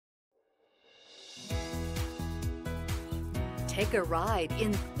Take a ride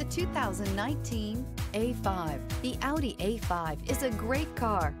in the 2019 A5. The Audi A5 is a great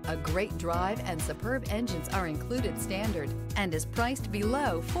car. A great drive and superb engines are included standard and is priced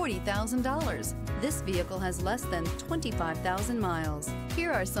below $40,000. This vehicle has less than 25,000 miles.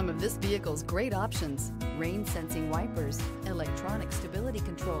 Here are some of this vehicle's great options: rain-sensing wipers, electronic stability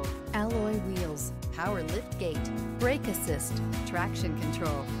control, alloy wheels, power liftgate, brake assist, traction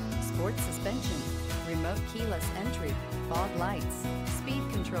control, sport suspension, remote keyless entry, fog lights, speed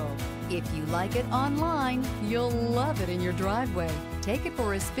control. If you like it online, you'll love it in your driveway. Take it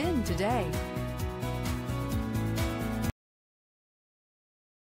for a spin today.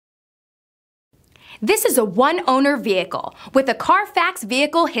 This is a one-owner vehicle with a Carfax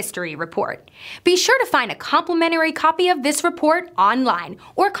Vehicle History Report. Be sure to find a complimentary copy of this report online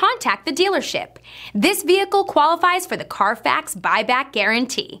or contact the dealership. This vehicle qualifies for the Carfax Buyback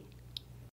Guarantee.